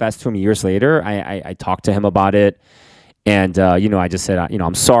did confess to him years later. I talked to him about it. And, I just said,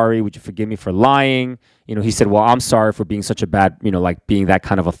 I'm sorry. Would you forgive me for lying? He said, well, I'm sorry for being such a bad, like being that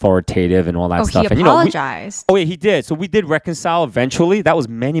kind of authoritative and all that stuff. He apologized. Yeah, he did. So we did reconcile eventually. That was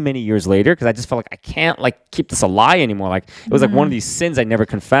many, many years later because I just felt like I can't like keep this a lie anymore. Like it was like one of these sins I never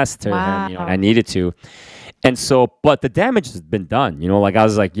confessed to him, and I needed to. And so, but the damage has been done, like I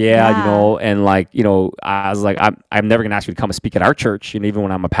was like, and like, I was like, I'm never going to ask you to come and speak at our church, even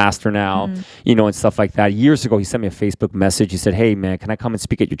when I'm a pastor now, and stuff like that. Years ago, he sent me a Facebook message. He said, hey man, can I come and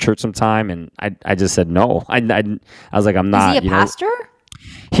speak at your church sometime? And I just said, no, I was like, I'm not. Is he a pastor?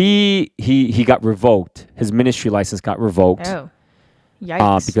 He got revoked. His ministry license got revoked. Oh.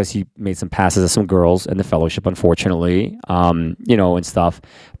 Yikes. Because he made some passes at some girls in the fellowship, unfortunately, and stuff.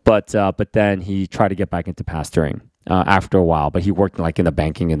 But then he tried to get back into pastoring after a while. But he worked like in the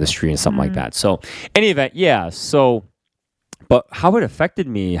banking industry and something like that. So, any event, yeah. So, but how it affected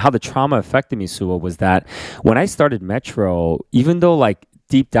me, how the trauma affected me, Suah, was that when I started Metro, even though like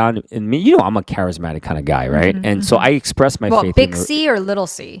deep down in me, I'm a charismatic kind of guy, right? And so I expressed my faith. Big C or little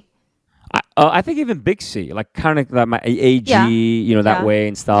C? I think even big C, like kind of like my AG, that way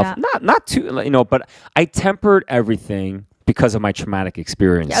and stuff. Yeah. Not too, but I tempered everything because of my traumatic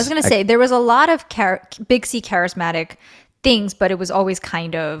experience. Yeah, I was going to say there was a lot of big C charismatic things, but it was always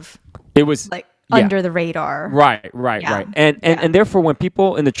kind of like under the radar. Right. And therefore, when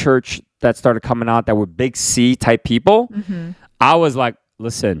people in the church that started coming out that were big C type people, I was like,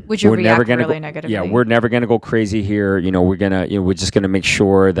 listen, we're never going to go negatively? Yeah, we're never going to go crazy here. We're just going to make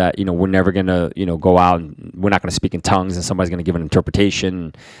sure that, we're never going to, go out and we're not going to speak in tongues and somebody's going to give an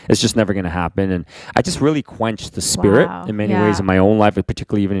interpretation. It's just never going to happen. And I just really quenched the spirit in many ways in my own life, and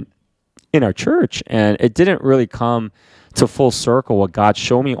particularly even in our church. And it didn't really come to full circle what God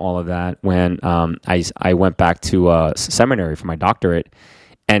showed me all of that when I went back to seminary for my doctorate.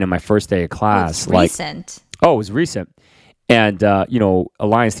 And in my first day of class, it was recent. And,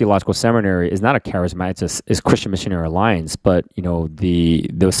 Alliance Theological Seminary is not a charismatic, it's Christian Missionary Alliance, but,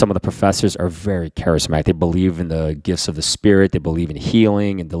 some of the professors are very charismatic. They believe in the gifts of the Spirit. They believe in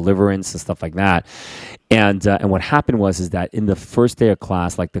healing and deliverance and stuff like that. And what happened is that in the first day of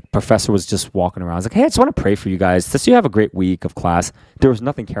class, like the professor was just walking around. I was like, hey, I just want to pray for you guys. Just so you have a great week of class. There was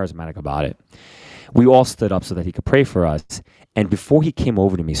nothing charismatic about it. We all stood up so that he could pray for us. And before he came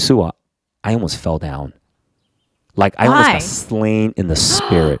over to me, Suah, I almost fell down. Like I almost got slain in the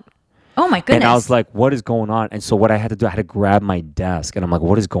spirit. Oh my goodness. And I was like, what is going on? And so what I had to do, I had to grab my desk and I'm like,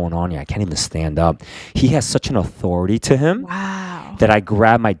 what is going on here? I can't even stand up. He has such an authority to him that I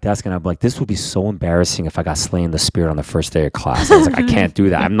grabbed my desk and I'm like, this would be so embarrassing if I got slain in the spirit on the first day of class. I was like, I can't do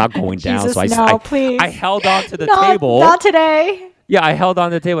that. I'm not going down. Jesus, so please. I held on to the table. Not today. Yeah, I held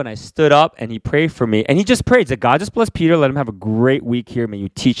on to the table and I stood up and he prayed for me. And he just prayed. He said, God, just bless Peter. Let him have a great week here. May you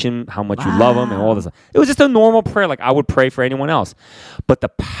teach him how much you love him and all this. It was just a normal prayer like I would pray for anyone else. But the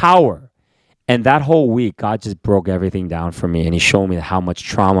power and that whole week, God just broke everything down for me. And he showed me how much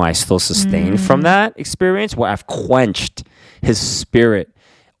trauma I still sustained from that experience where I've quenched his spirit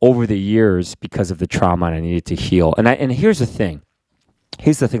over the years because of the trauma and I needed to heal. And here's the thing.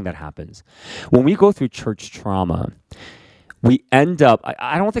 Here's the thing that happens. When we go through church trauma, we end up,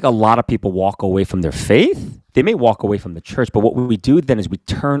 I don't think a lot of people walk away from their faith. They may walk away from the church, but what we do then is we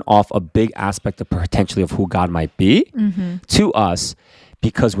turn off a big aspect of potentially of who God might be to us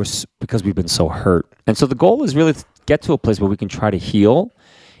because we've been so hurt. And so the goal is really to get to a place where we can try to heal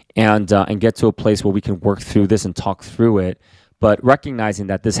and get to a place where we can work through this and talk through it, but recognizing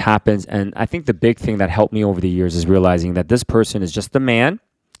that this happens. And I think the big thing that helped me over the years is realizing that this person is just a man.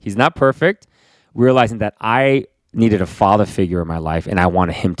 He's not perfect. Realizing that I needed a father figure in my life and I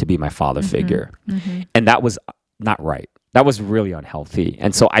wanted him to be my father figure. And that was not right. That was really unhealthy.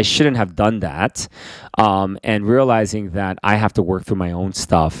 And so I shouldn't have done that. And realizing that I have to work through my own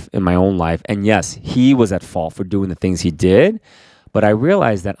stuff in my own life. And yes, he was at fault for doing the things he did. But I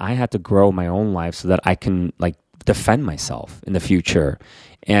realized that I had to grow my own life so that I can like defend myself in the future.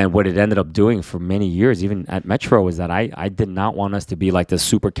 And what it ended up doing for many years, even at Metro, is that I did not want us to be like the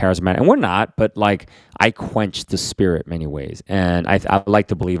super charismatic, and we're not, but like I quenched the spirit many ways. And I like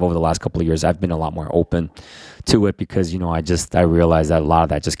to believe over the last couple of years, I've been a lot more open to it because, I realized that a lot of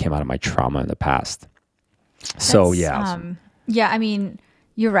that just came out of my trauma in the past. So, yeah. Yeah, I mean,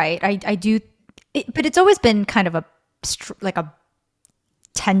 you're right. I do, but it's always been kind of a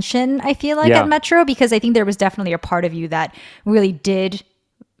tension, I feel like, at Metro, because I think there was definitely a part of you that really did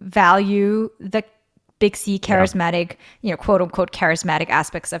value the big C charismatic, quote unquote charismatic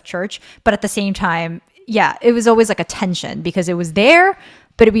aspects of church. But at the same time, it was always like a tension because it was there,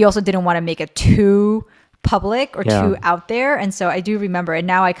 but we also didn't want to make it too public or too out there. And so I do remember, and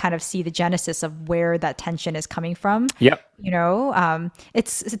now I kind of see the genesis of where that tension is coming from. Yep.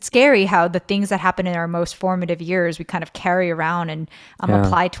 It's scary how the things that happen in our most formative years we kind of carry around and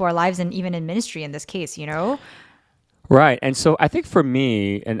apply to our lives, and even in ministry in this case, Right. And so I think for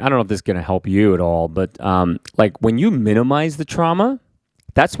me, and I don't know if this is going to help you at all, but like when you minimize the trauma,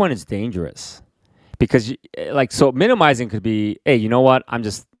 that's when it's dangerous. Because so minimizing could be, hey, you know what? I'm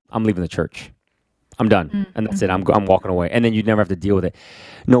leaving the church. I'm done. And that's it. I'm walking away. And then you'd never have to deal with it.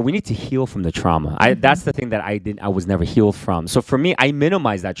 No, we need to heal from the trauma. That's the thing that I was never healed from. So for me, I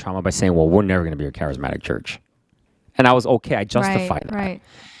minimized that trauma by saying, well, we're never going to be a charismatic church. And I was okay. I justified that. Right.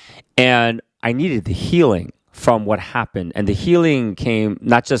 And I needed the healing from what happened. And the healing came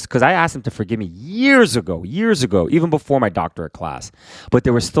not just because I asked him to forgive me years ago, even before my doctorate class, but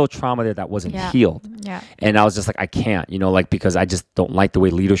there was still trauma there that wasn't healed. Yeah. And I was just like, I can't, because I just don't like the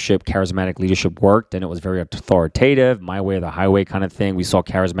way charismatic leadership worked. And it was very authoritative, my way or the highway kind of thing. We saw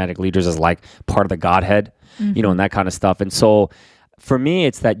charismatic leaders as like part of the Godhead, and that kind of stuff. And so for me,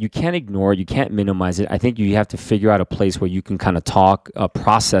 it's that you can't ignore it, you can't minimize it. I think you have to figure out a place where you can kind of talk,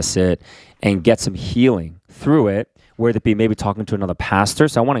 process it, and get some healing through it, whether it be maybe talking to another pastor.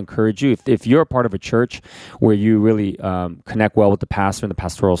 So I want to encourage you, if you're a part of a church where you really connect well with the pastor and the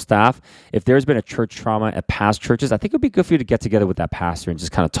pastoral staff, if there's been a church trauma at past churches, I think it would be good for you to get together with that pastor and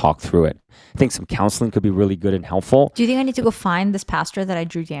just kind of talk through it. I think some counseling could be really good and helpful. Do you think I need to go find this pastor that I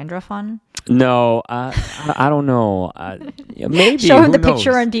drew dandruff on? No, I don't know. Maybe. Show him the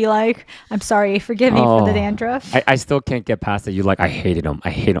picture and be like, I'm sorry, forgive me for the dandruff. I still can't get past it. I hated him.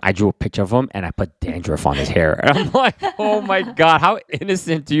 I drew a picture of him and I put dandruff on his hair. And I'm like, oh my God, how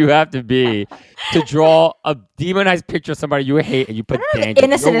innocent do you have to be to draw a demonized picture of somebody you hate and you put dandruff?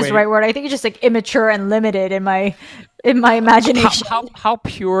 Innocent is the right word. I think it's just like immature and limited in my imagination. How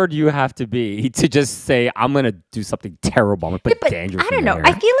pure do you have to be to just say, I'm going to do something terrible? I'm going to put dandruff in I don't know. hair.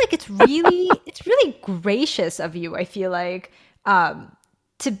 I feel like it's really gracious of you. I feel like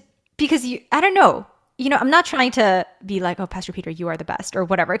because I don't know. I'm not trying to be like, oh, Pastor Peter, you are the best or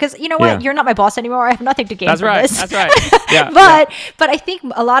whatever. Because you know what? Yeah. You're not my boss anymore. I have nothing to gain from this. That's right. Yeah. But I think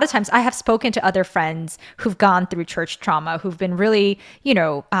a lot of times I have spoken to other friends who've gone through church trauma, who've been really,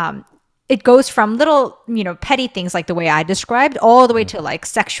 it goes from little, petty things like the way I described all the way to like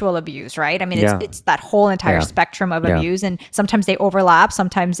sexual abuse, right? I mean, it's that whole entire spectrum of abuse, and sometimes they overlap,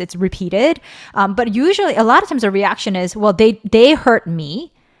 sometimes it's repeated. But usually a lot of times the reaction is, well, they hurt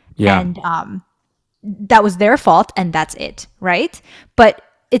me and that was their fault and that's it, right? But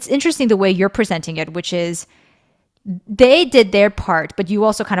it's interesting the way you're presenting it, which is they did their part, but you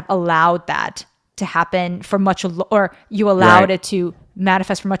also kind of allowed that to happen for or you allowed it to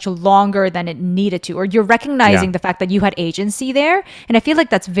manifest for much longer than it needed to, or you're recognizing the fact that you had agency there. And I feel like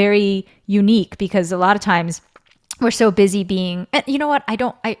that's very unique because a lot of times we're so busy being, you know what,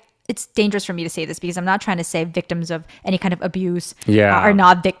 it's dangerous for me to say this because I'm not trying to say victims of any kind of abuse are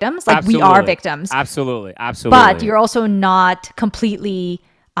not victims. Like we are victims. Absolutely. But you're also not completely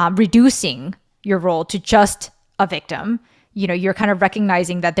reducing your role to just a victim. You're kind of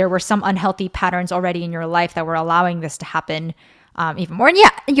recognizing that there were some unhealthy patterns already in your life that were allowing this to happen even more. And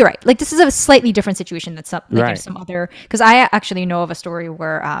you're right. Like this is a slightly different situation than some other, because I actually know of a story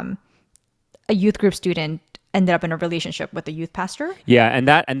where a youth group student ended up in a relationship with a youth pastor. Yeah, and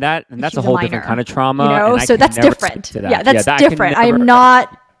that's a whole different kind of trauma. So that's different. That's different. I'm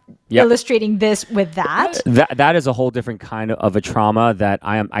not illustrating this with that. That is a whole different kind of a trauma that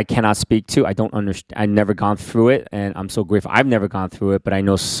I cannot speak to. I don't understand. I've never gone through it, and I'm so grateful. I've never gone through it, but I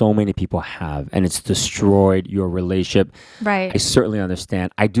know so many people have, and it's destroyed your relationship. Right. I certainly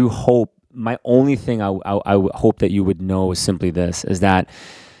understand. I do hope. My only thing I would hope that you would know is simply this: is that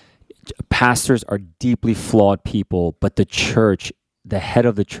pastors are deeply flawed people, but the church the head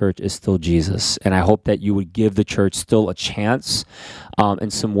of the church is still Jesus. And I hope that you would give the church still a chance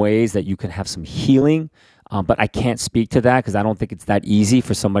in some ways that you can have some healing. But I can't speak to that because I don't think it's that easy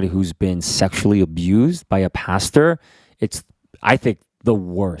for somebody who's been sexually abused by a pastor. It's, I think, the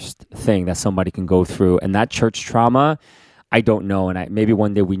worst thing that somebody can go through. And that church trauma, I don't know. And maybe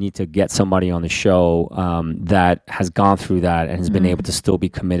one day we need to get somebody on the show that has gone through that and has been able to still be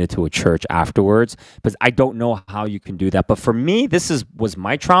committed to a church afterwards. Because I don't know how you can do that. But for me, was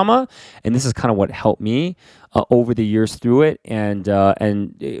my trauma. And this is kind of what helped me over the years through it. And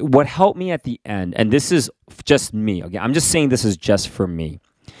what helped me at the end, and this is just me. Again, I'm just saying this is just for me.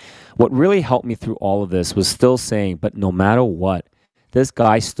 What really helped me through all of this was still saying, but no matter what, this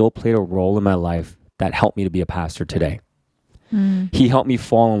guy still played a role in my life that helped me to be a pastor today. He helped me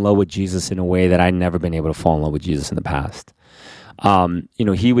fall in love with Jesus in a way that I'd never been able to fall in love with Jesus in the past.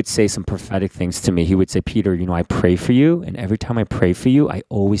 He would say some prophetic things to me. He would say, Peter, I pray for you. And every time I pray for you, I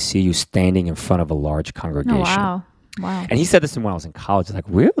always see you standing in front of a large congregation. Oh, wow. And he said this to me when I was in college. I was like,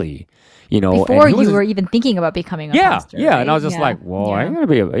 really? Before you were even thinking about becoming a pastor. Yeah. Right? And I was just like, well, I ain't going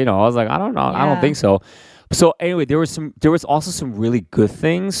to be, I was like, I don't know. I don't think so. So anyway, there was also some really good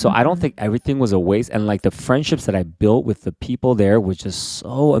things. So I don't think everything was a waste. And like the friendships that I built with the people there was just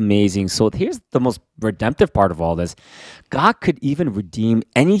so amazing. So here's the most redemptive part of all this. God could even redeem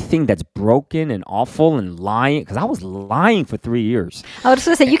anything that's broken and awful and lying. Because I was lying for 3 years. I was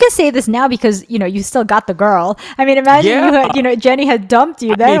going to say, you can say this now because, you still got the girl. I mean, imagine you had, Jenny had dumped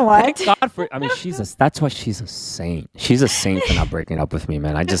you. Then what? Thank God for, that's why she's a saint. She's a saint for not breaking up with me,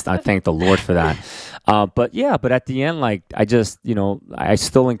 man. I thank the Lord for that. But at the end, like, I just, I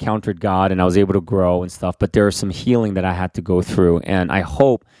still encountered God and I was able to grow and stuff, but there was some healing that I had to go through. And I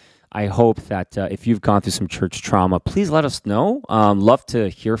hope that if you've gone through some church trauma, please let us know. Love to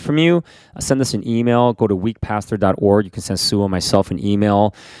hear from you. Send us an email. Go to weakpastor.org. You can send Suah and myself an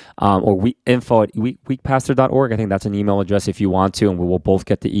email or info@weakpastor.org. I think that's an email address if you want to, and we will both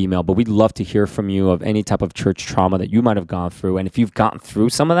get the email. But we'd love to hear from you of any type of church trauma that you might have gone through. And if you've gotten through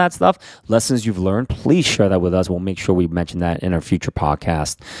some of that stuff, lessons you've learned, please share that with us. We'll make sure we mention that in our future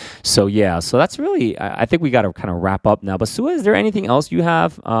podcast. So that's really, I think we got to kind of wrap up now. But Suah, is there anything else you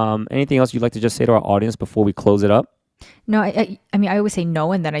have? Anything else you'd like to just say to our audience before we close it up? No, I mean, I always say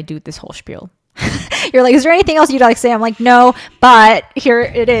no, and then I do this whole spiel. You're like, is there anything else you'd like to say? I'm like, no, but here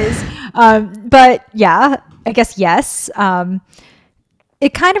it is. But yeah, I guess yes.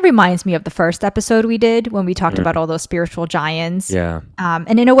 It kind of reminds me of the first episode we did when we talked about all those spiritual giants. Yeah.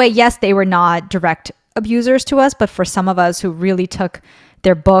 And in a way, yes, they were not direct abusers to us, but for some of us who really took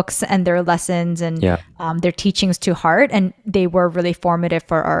their books and their lessons and their teachings to heart, and they were really formative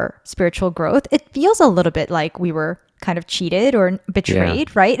for our spiritual growth, it feels a little bit like we were kind of cheated or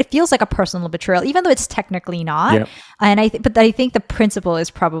betrayed, right? It feels like a personal betrayal, even though it's technically not. Yep. And but I think the principle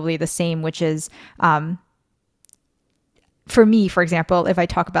is probably the same, which is, for me, for example, if I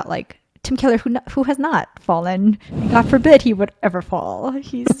talk about like Tim Keller, who has not fallen, God forbid he would ever fall.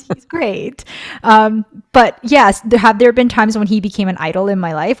 He's great. But yes, there been times when he became an idol in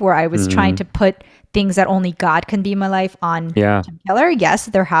my life where I was trying to put things that only God can be in my life on Tim Keller. Yes,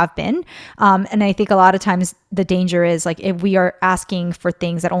 there have been. And I think a lot of times the danger is like if we are asking for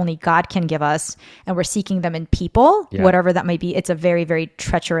things that only God can give us and we're seeking them in people, whatever that might be, it's a very, very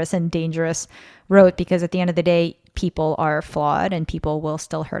treacherous and dangerous road, because at the end of the day, people are flawed and people will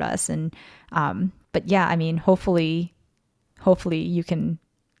still hurt us. And but yeah, I mean, hopefully you can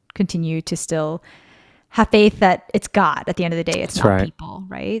continue to still have faith that it's God at the end of the day. It's not people,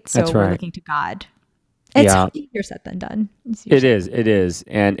 right? So we're looking to God. It's easier said than done. It is.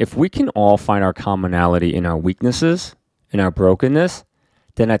 And if we can all find our commonality in our weaknesses, in our brokenness,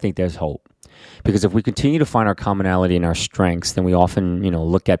 then I think there's hope. Because if we continue to find our commonality in our strengths, then we often,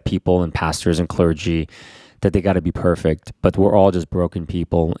 look at people and pastors and clergy that they got to be perfect, but we're all just broken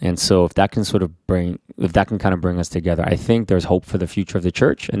people. And so if that can kind of bring us together, I think there's hope for the future of the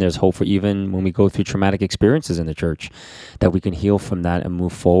church, and there's hope for even when we go through traumatic experiences in the church, that we can heal from that and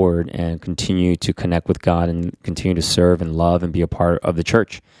move forward and continue to connect with God and continue to serve and love and be a part of the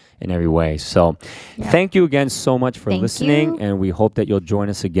church in every way. So thank you again so much for listening, and we hope that you'll join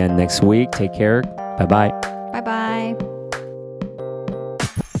us again next week. Take care. Bye-bye. Bye-bye.